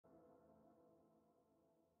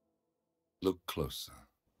Look closer.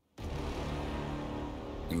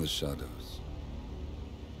 In the shadows.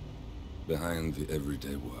 Behind the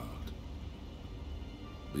everyday world.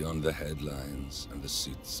 Beyond the headlines and the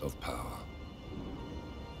seats of power.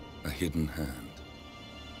 A hidden hand.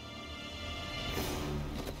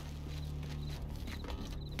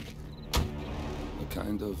 A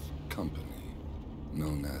kind of company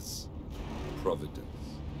known as Providence.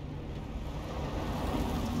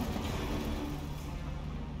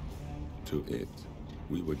 To it,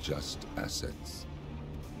 we were just assets.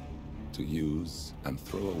 To use and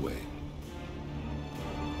throw away.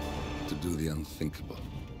 To do the unthinkable.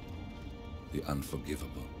 The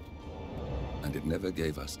unforgivable. And it never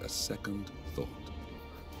gave us a second thought.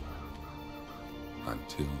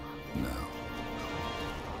 Until now.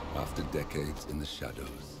 After decades in the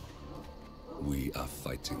shadows, we are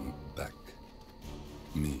fighting back.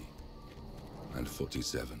 Me and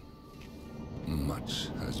 47. Much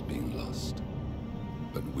has been lost,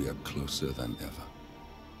 but we are closer than ever.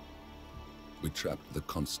 We trapped the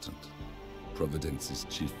Constant, Providence's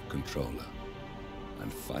chief controller,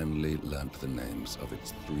 and finally learnt the names of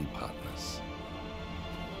its 3 partners.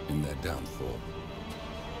 In their downfall,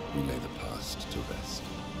 we lay the past to rest.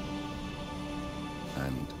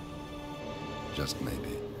 And, just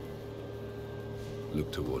maybe,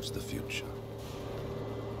 look towards the future.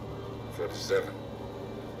 47.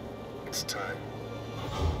 It's time.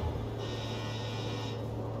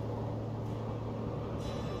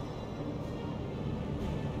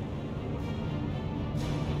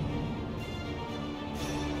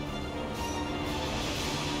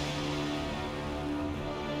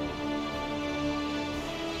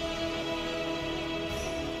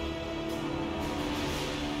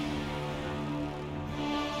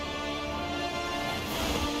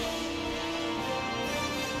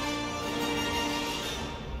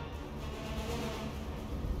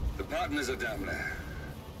 Partners are down there.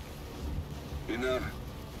 You know,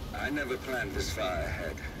 I never planned this far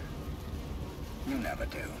ahead. You never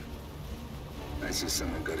do. I see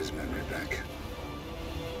someone got his memory back.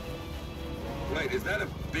 Wait, is that a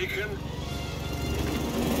beacon?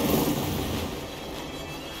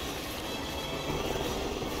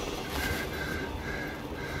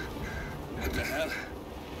 What the hell?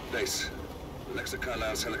 Base. Alexa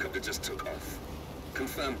Carlisle's helicopter just took off.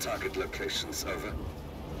 Confirm target locations, over.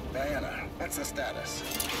 Diana, what's the status?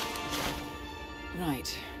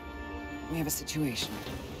 Right. We have a situation.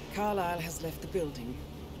 Carlisle has left the building.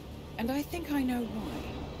 And I think I know why.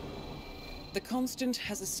 The Constant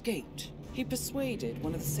has escaped. He persuaded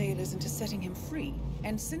one of the sailors into setting him free.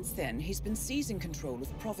 And since then, he's been seizing control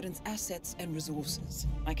of Providence assets and resources.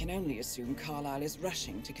 I can only assume Carlisle is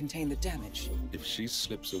rushing to contain the damage. If she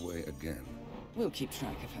slips away again... We'll keep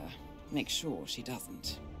track of her. Make sure she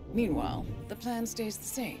doesn't. Meanwhile, the plan stays the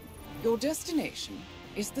same. Your destination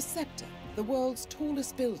is the Scepter, the world's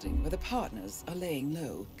tallest building where the partners are laying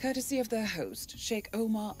low, courtesy of their host, Sheikh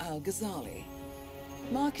Omar Al-Ghazali.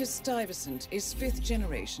 Marcus Stuyvesant is 5th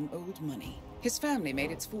generation old money. His family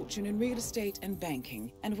made its fortune in real estate and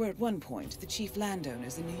banking, and were at one point the chief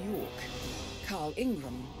landowners in New York. Carl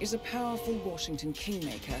Ingram is a powerful Washington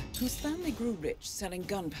kingmaker whose family grew rich selling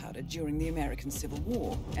gunpowder during the American Civil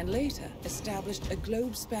War, and later established a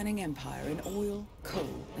globe-spanning empire in oil,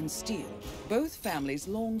 coal, and steel. Both families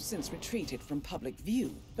long since retreated from public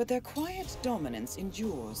view, but their quiet dominance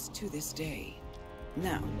endures to this day.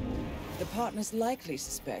 Now, the partners likely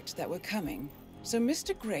suspect that we're coming, so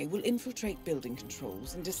Mr. Gray will infiltrate building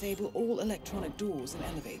controls and disable all electronic doors and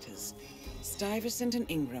elevators. Stuyvesant and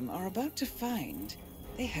Ingram are about to find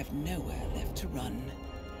they have nowhere left to run.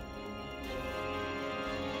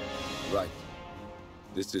 Right.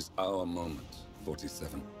 This is our moment,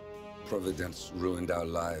 47. Providence ruined our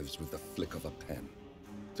lives with the flick of a pen.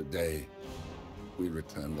 Today, we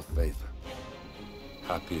return the favor.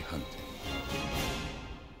 Happy hunting.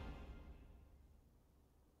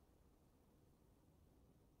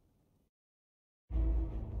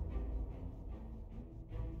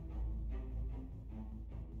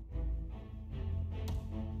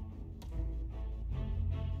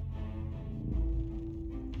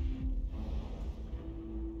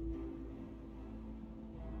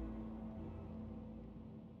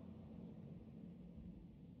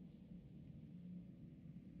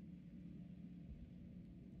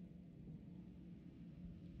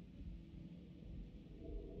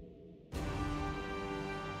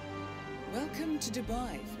 Welcome to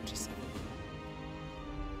Dubai, 47.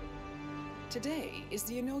 Today is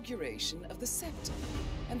the inauguration of the Scepter,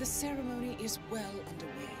 and the ceremony is well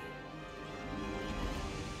underway.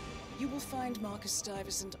 You will find Marcus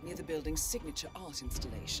Stuyvesant near the building's signature art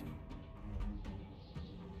installation.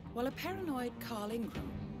 while a paranoid Carl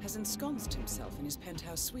Ingram has ensconced himself in his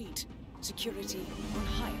penthouse suite, security on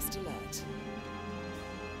highest alert.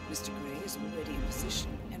 Mr. Gray is already in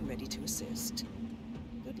position and ready to assist.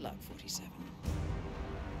 Good luck, 47.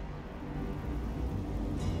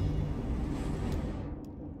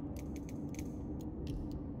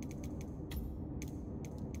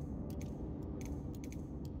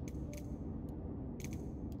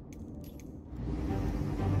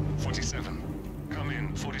 Come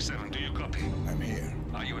in, 47. Do you copy? I'm here.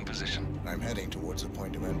 Are you in position? I'm heading towards the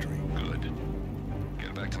point of entry. Good.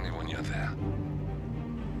 Get back to me when you're there.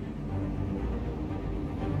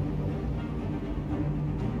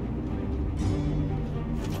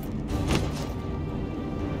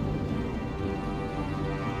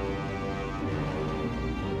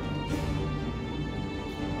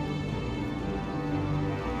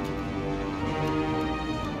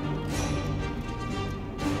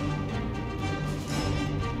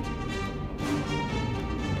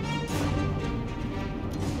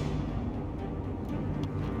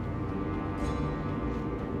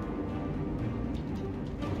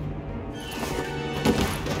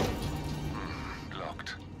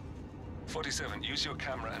 Use your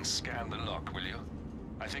camera and scan the lock, will you?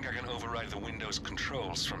 I think I can override the Windows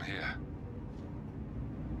controls from here.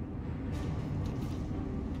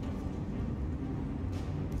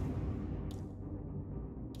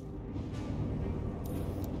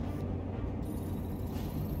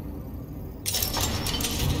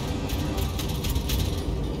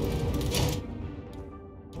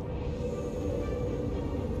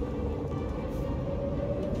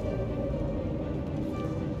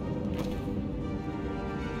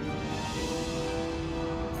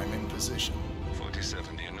 Position.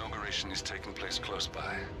 47, the inauguration is taking place close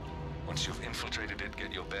by. Once you've infiltrated it,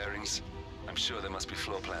 get your bearings. I'm sure there must be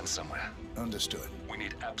floor plans somewhere. Understood. We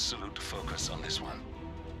need absolute focus on this one.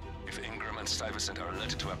 If Ingram and Stuyvesant are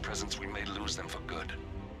alerted to our presence, we may lose them for good.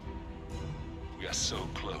 We are so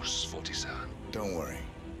close, 47. Don't worry.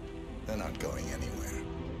 They're not going anywhere.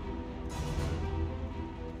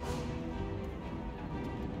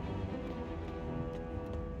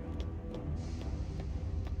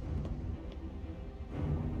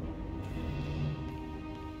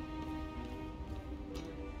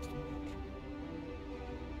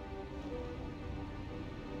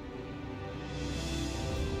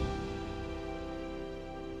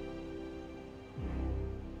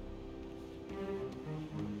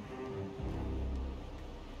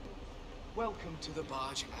 Welcome to the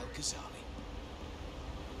barge, Al-Ghazali.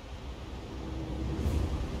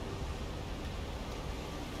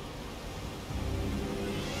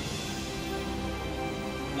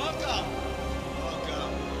 Welcome!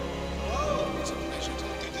 Welcome. Oh, it's a pleasure.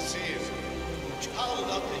 Good to see you. Child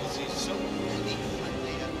up is see so many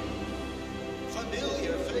friendly and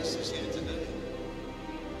familiar faces here today.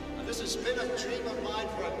 And this has been a dream of mine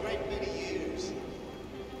for a great many years.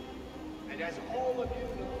 And as all of you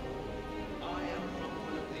know, I am from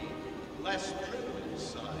one of the less privileged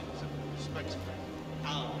sides of the spectrum.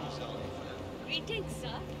 Al-Ghazali family. Greetings,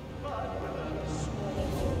 sir. But with a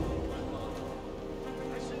small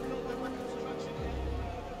I soon built up my construction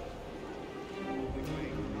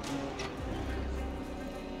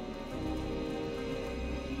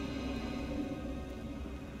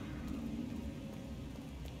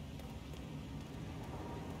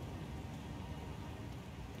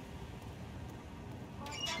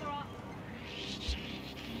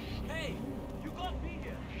Hey, you got me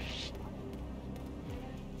here.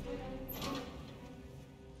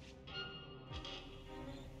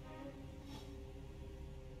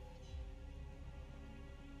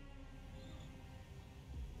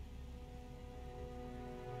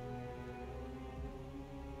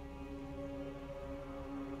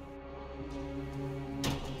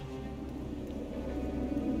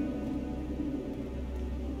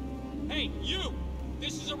 Hey, you!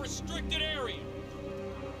 This is a restricted area!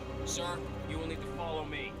 Sir, you will need to follow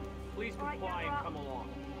me. Please comply and come along.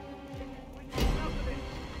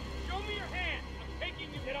 Show me your hand! I'm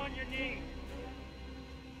taking you to get on your knees!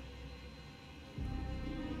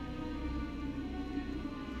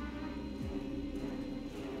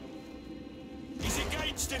 He's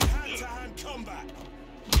engaged in hand-to-hand combat!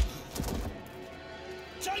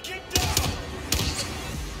 Take him down!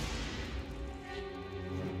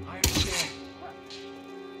 I understand.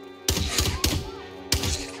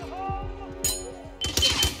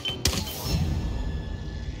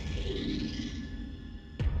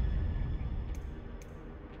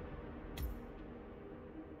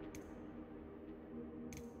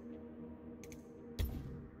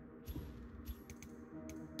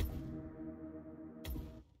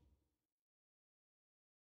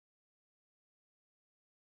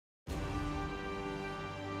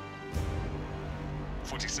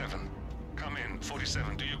 47. Come in.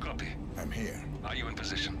 47, do you copy? I'm here. Are you in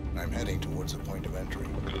position? I'm heading towards the point of entry.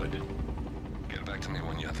 Good. Get back to me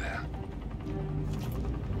when you're there.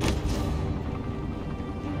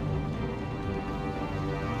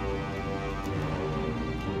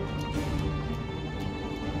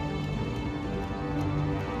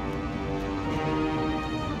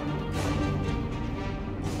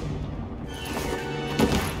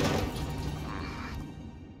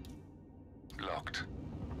 Locked.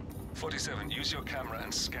 47, use your camera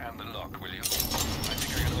and scan the lock, will you? I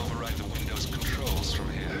think I can override the Windows controls from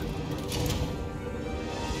here.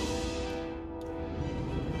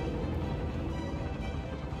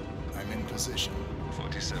 I'm in position.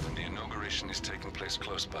 47, the inauguration is taking place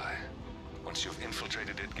close by. Once you've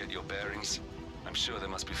infiltrated it, get your bearings. I'm sure there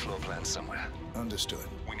must be floor plans somewhere. Understood.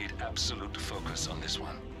 We need absolute focus on this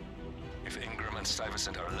one. If Ingram and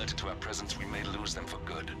Stuyvesant are alerted to our presence, we may lose them for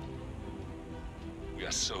good. We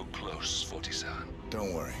are so close, 47.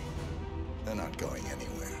 Don't worry. They're not going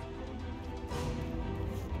anywhere.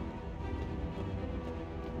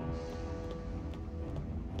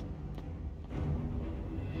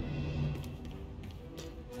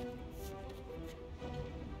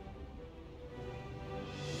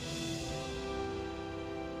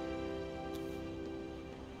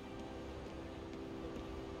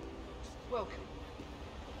 Welcome.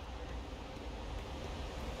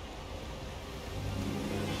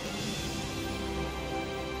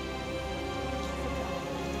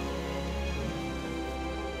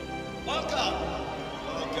 Welcome!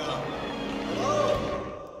 Welcome. Hello!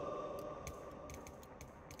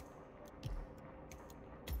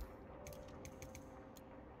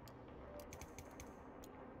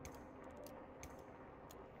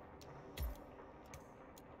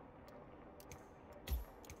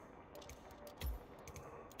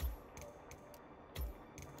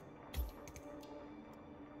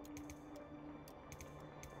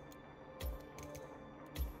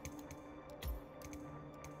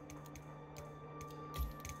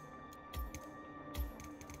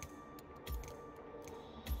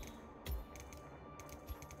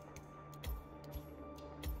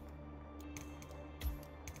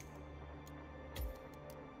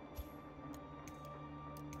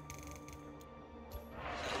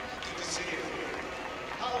 Good to see you.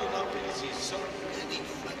 How lovely to see so many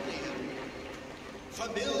friendly and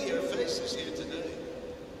familiar faces here today.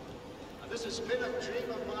 And this has been a dream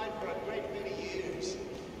of mine for a great many years.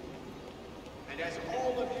 And as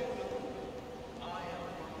all of you know, I am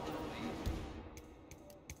one of you.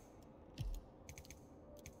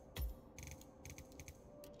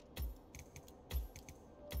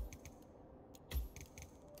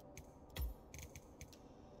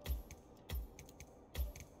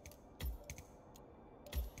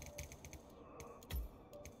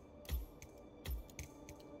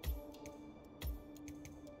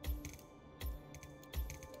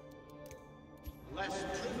 Less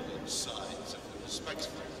privileged sides of the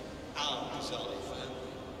respectful Al-Ghazali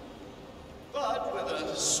family. But with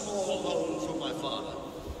a small loan from my father,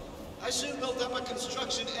 I soon built up a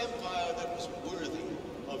construction empire that was worthy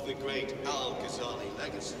of the great Al-Ghazali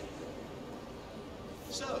legacy.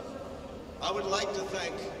 So, I would like to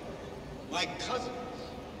thank my cousins.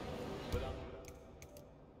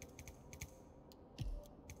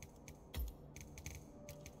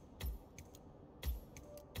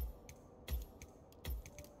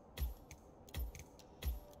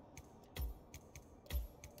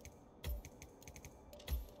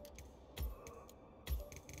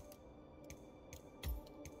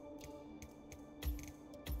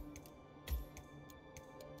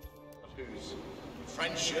 Whose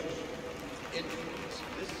friendship, influence,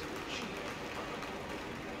 this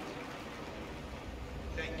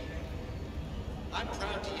thank you. I'm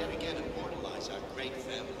proud to yet again immortalize our great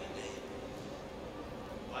family name.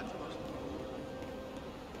 But most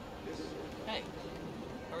this Hey,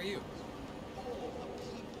 how are you? all the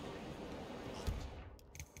people.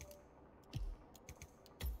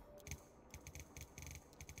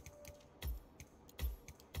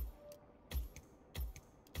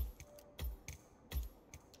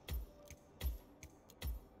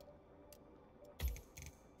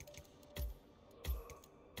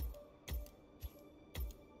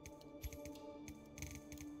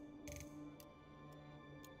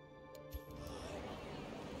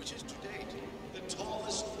 Which is to date the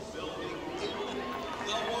tallest building in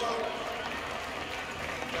the world.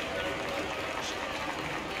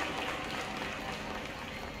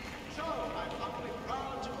 So I'm humbly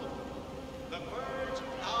proud to open the Burj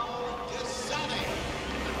Al Ghazali.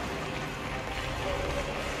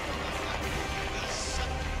 The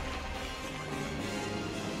second.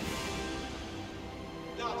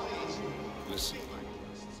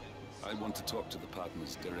 want to talk to the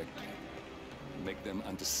partners directly. Make them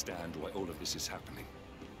understand why all of this is happening.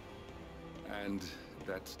 And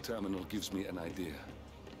that terminal gives me an idea.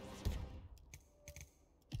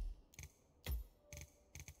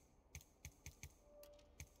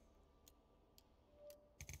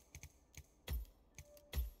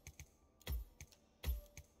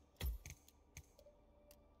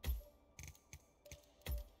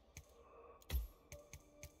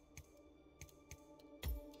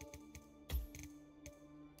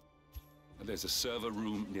 There's a server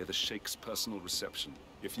room near the Sheikh's personal reception.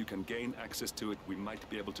 If you can gain access to it, we might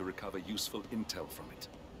be able to recover useful intel from it.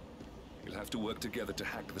 We'll have to work together to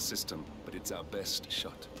hack the system, but it's our best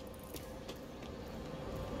shot.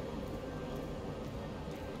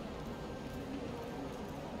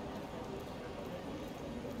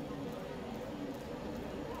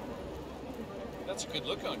 That's a good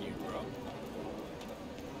look on you, bro.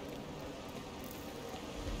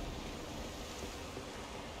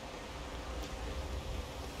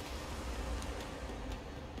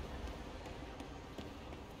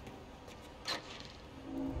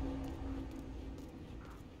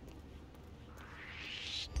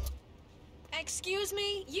 Excuse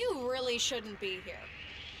me? You really shouldn't be here.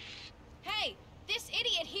 Hey, this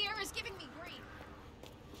idiot here is giving me grief.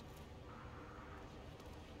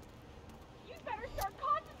 You better start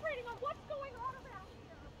concentrating on what's going on around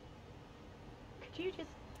here. Could you just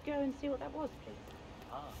go and see what that was, please?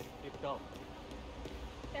 Ah, picked up.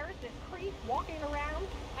 There's this creep walking around.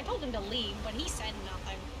 I told him to leave, but he said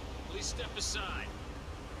nothing. Please step aside.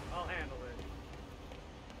 I'll handle it.